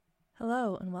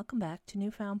Hello, and welcome back to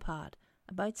Newfound Pod,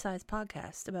 a bite-sized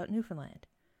podcast about Newfoundland.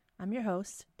 I'm your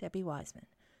host, Debbie Wiseman.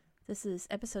 This is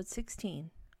episode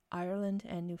 16, Ireland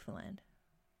and Newfoundland.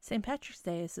 St. Patrick's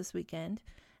Day is this weekend,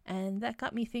 and that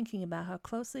got me thinking about how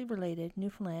closely related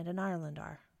Newfoundland and Ireland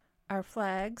are. Our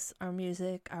flags, our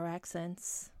music, our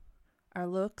accents, our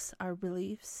looks, our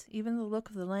beliefs, even the look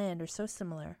of the land are so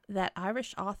similar that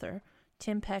Irish author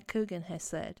Tim Pat Coogan has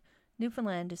said,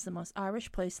 Newfoundland is the most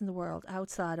Irish place in the world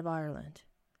outside of Ireland.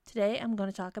 Today I'm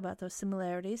going to talk about those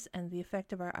similarities and the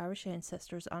effect of our Irish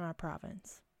ancestors on our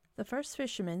province. The first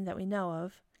fishermen that we know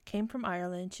of came from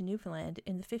Ireland to Newfoundland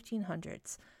in the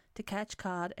 1500s to catch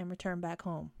cod and return back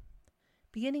home.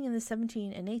 Beginning in the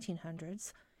 17 and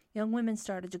 1800s, young women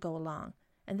started to go along,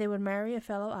 and they would marry a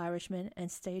fellow Irishman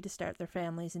and stay to start their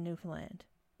families in Newfoundland.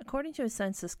 According to a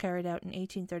census carried out in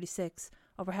 1836,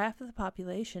 over half of the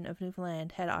population of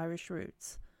Newfoundland had Irish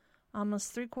roots.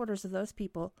 Almost three-quarters of those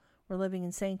people were living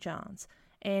in St. John's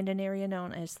and an area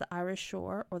known as the Irish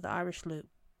Shore or the Irish Loop.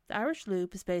 The Irish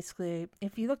Loop is basically,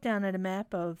 if you look down at a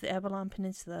map of the Avalon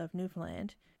Peninsula of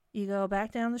Newfoundland, you go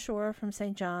back down the shore from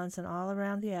St. John's and all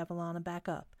around the Avalon and back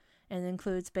up, and it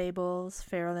includes Babels,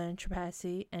 Fairland,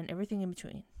 Trepassey, and everything in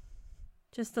between.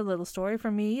 Just a little story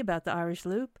from me about the Irish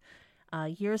Loop.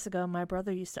 Years ago, my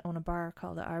brother used to own a bar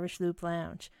called the Irish Loop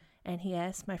Lounge, and he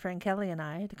asked my friend Kelly and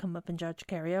I to come up and judge a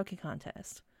karaoke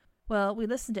contest. Well, we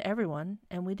listened to everyone,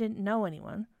 and we didn't know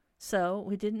anyone, so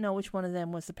we didn't know which one of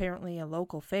them was apparently a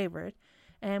local favorite,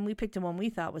 and we picked the one we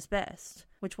thought was best,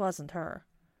 which wasn't her.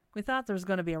 We thought there was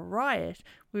going to be a riot.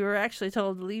 We were actually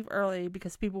told to leave early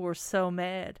because people were so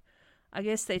mad. I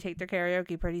guess they take their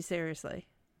karaoke pretty seriously.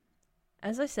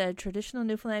 As I said, traditional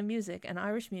Newfoundland music and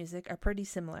Irish music are pretty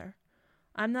similar.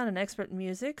 I'm not an expert in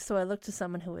music, so I looked to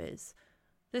someone who is.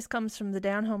 This comes from the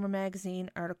Down Homer magazine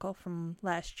article from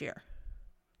last year.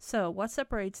 So, what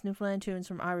separates Newfoundland tunes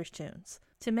from Irish tunes?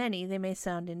 To many, they may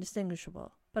sound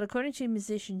indistinguishable. But according to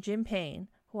musician Jim Payne,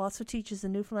 who also teaches the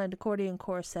Newfoundland accordion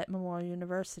course at Memorial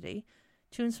University,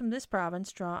 tunes from this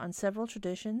province draw on several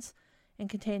traditions and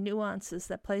contain nuances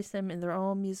that place them in their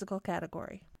own musical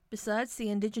category. Besides the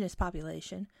indigenous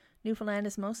population, Newfoundland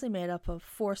is mostly made up of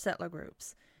 4 settler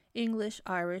groups: English,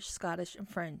 Irish, Scottish, and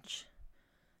French.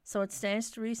 So it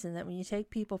stands to reason that when you take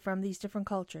people from these different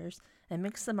cultures and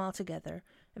mix them all together,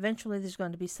 eventually there's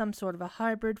going to be some sort of a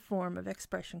hybrid form of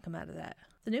expression come out of that.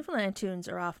 The Newfoundland tunes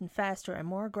are often faster and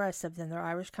more aggressive than their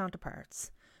Irish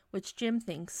counterparts, which Jim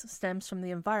thinks stems from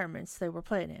the environments they were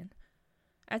played in.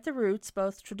 At the roots,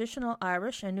 both traditional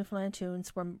Irish and Newfoundland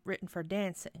tunes were written for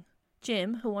dancing.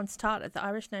 Jim, who once taught at the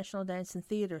Irish National Dance and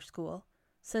Theatre School,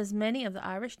 says many of the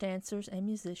Irish dancers and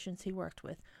musicians he worked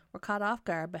with were caught off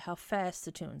guard by how fast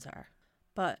the tunes are.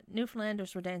 But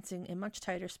Newfoundlanders were dancing in much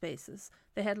tighter spaces.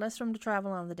 They had less room to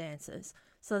travel on the dances,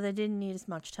 so they didn't need as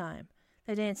much time.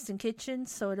 They danced in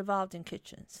kitchens, so it evolved in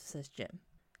kitchens, says Jim.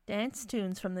 Dance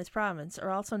tunes from this province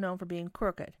are also known for being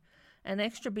crooked. An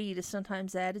extra beat is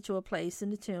sometimes added to a place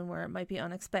in the tune where it might be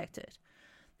unexpected.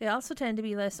 They also tend to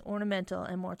be less ornamental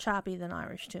and more choppy than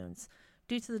Irish tunes,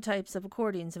 due to the types of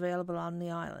accordions available on the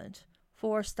island.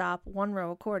 4-stop,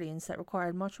 1-row accordions that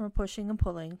required much more pushing and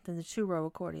pulling than the 2-row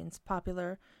accordions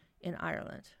popular in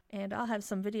Ireland. And I'll have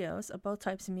some videos of both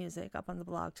types of music up on the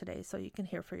blog today so you can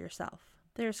hear for yourself.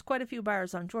 There's quite a few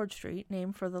bars on George Street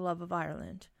named for the love of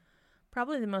Ireland.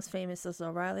 Probably the most famous is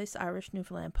O'Reilly's Irish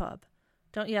Newfoundland Pub.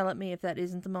 Don't yell at me if that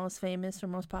isn't the most famous or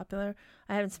most popular.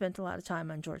 I haven't spent a lot of time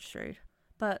on George Street.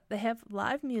 But they have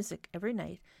live music every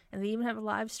night, and they even have a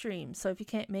live stream, so if you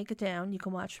can't make it down, you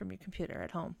can watch from your computer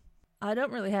at home. I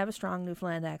don't really have a strong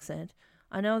Newfoundland accent.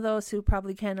 I know those who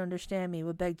probably can understand me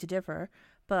would beg to differ,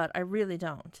 but I really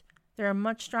don't. There are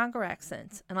much stronger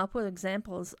accents, and I'll put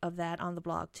examples of that on the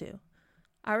blog too.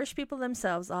 Irish people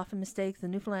themselves often mistake the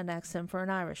Newfoundland accent for an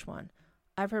Irish one.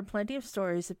 I've heard plenty of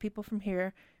stories of people from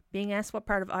here being asked what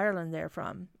part of Ireland they're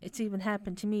from. It's even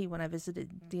happened to me when I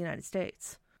visited the United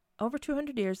States. Over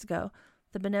 200 years ago,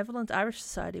 the Benevolent Irish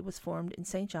Society was formed in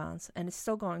St. John's and is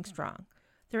still going strong.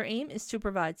 Their aim is to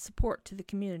provide support to the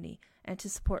community and to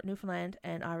support Newfoundland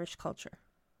and Irish culture.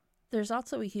 There's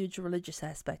also a huge religious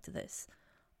aspect to this.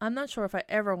 I'm not sure if I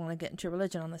ever want to get into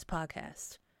religion on this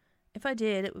podcast. If I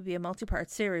did, it would be a multi-part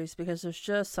series because there's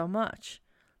just so much.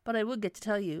 But I would get to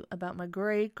tell you about my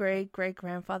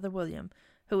great-great-great-grandfather William,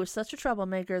 who was such a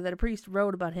troublemaker that a priest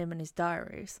wrote about him in his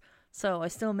diaries, so I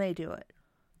still may do it.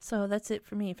 So that's it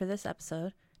for me for this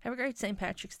episode. Have a great St.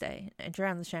 Patrick's Day, and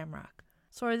drown the shamrock.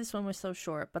 Sorry this one was so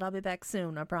short, but I'll be back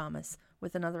soon, I promise,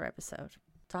 with another episode.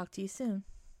 Talk to you soon.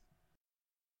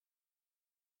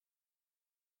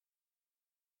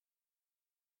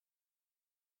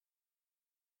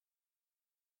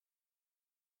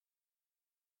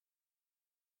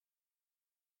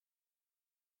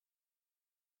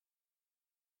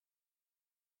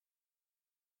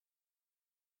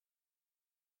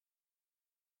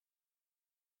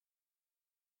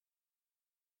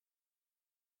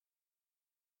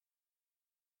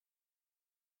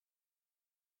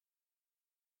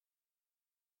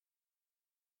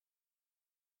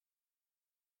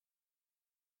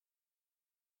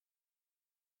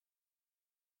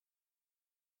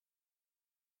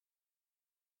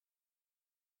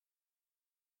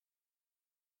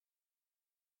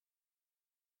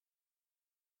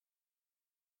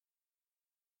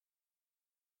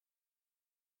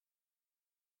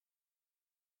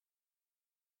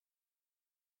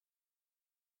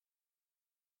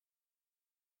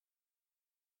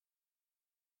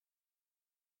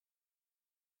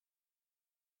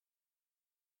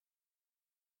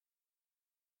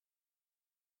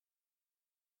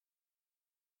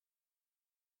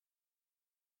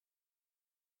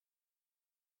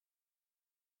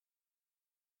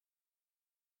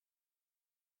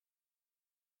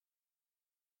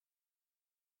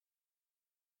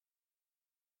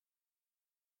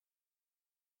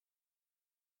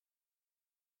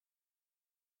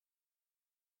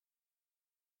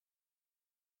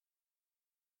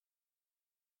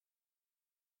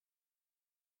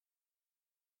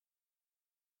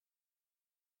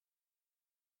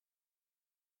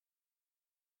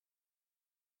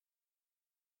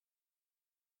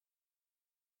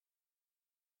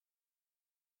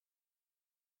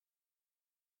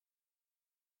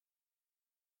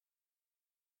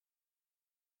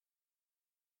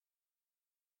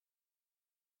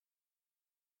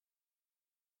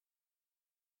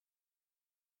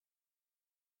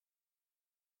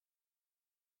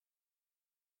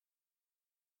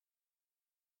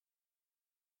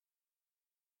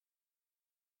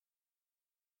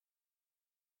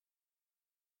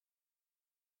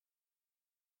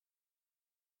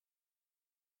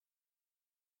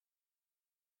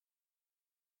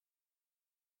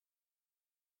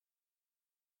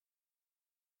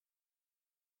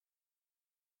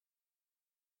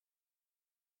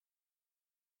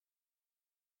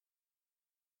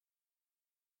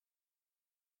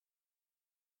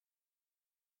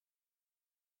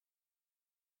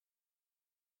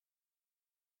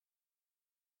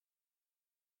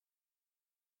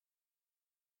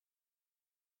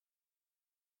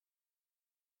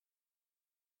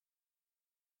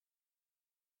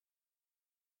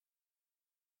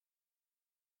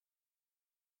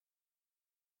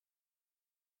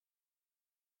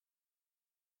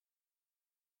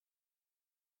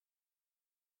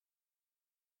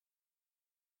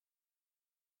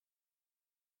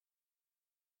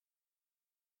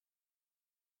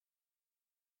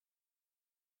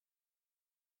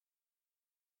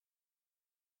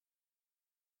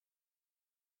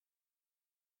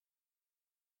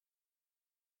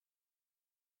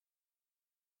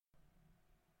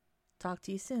 Talk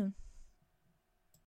to you soon.